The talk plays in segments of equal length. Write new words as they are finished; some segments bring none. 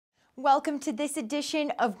Welcome to this edition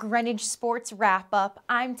of Greenwich Sports Wrap-Up.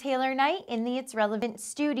 I'm Taylor Knight in the It's Relevant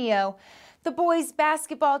studio. The boys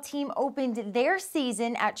basketball team opened their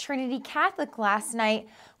season at Trinity Catholic last night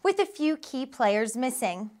with a few key players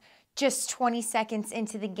missing. Just 20 seconds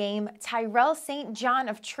into the game, Tyrell St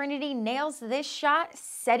of Trinity nails this shot,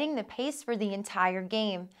 setting the pace for the entire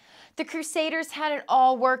game. The Crusaders had it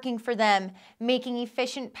all working for them, making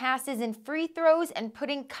efficient passes and free throws and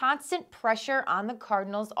putting constant pressure on the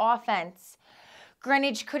Cardinals' offense.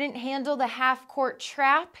 Greenwich couldn't handle the half-court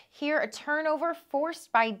trap. Here, a turnover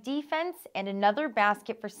forced by defense and another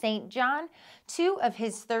basket for St. John, 2 of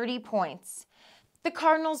his 30 points. The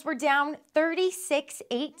Cardinals were down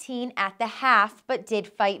 36-18 at the half, but did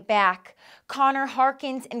fight back. Conor,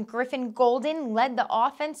 Harkins, and Griffin led the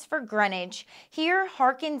offense for Greenwich. Here,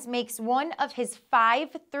 Harkins makes one of his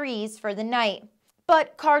 5 threes for the night.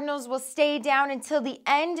 But Cardinals will stay down until the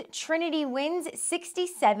end. Trinity wins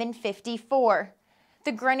 67-54.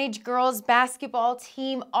 The Greenwich girls basketball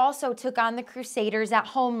team also took on the Crusaders at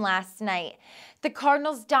home last night. The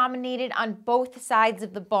Cardinals dominated on both sides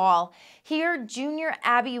of the ball. Here, junior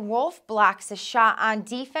Abbie Wolf blocks a shot on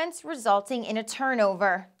defense, resulting in a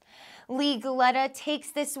turnover. Lee Galetta takes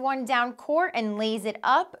this one down court and lays it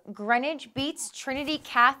up. Greenwich beats Trinity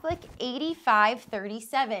Catholic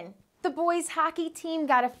 85-37. The boys hockey team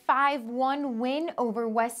got a 5-1 win over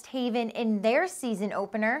West Haven in their season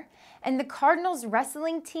opener, and the Cardinals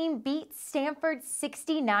wrestling team beat Stanford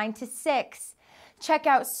 69-6. Check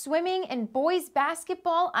out swimming and boys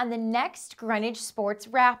basketball on the next Greenwich Sports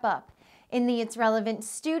Wrap-Up. In the It's Relevant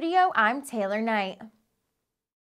studio, I'm Taylor Knight.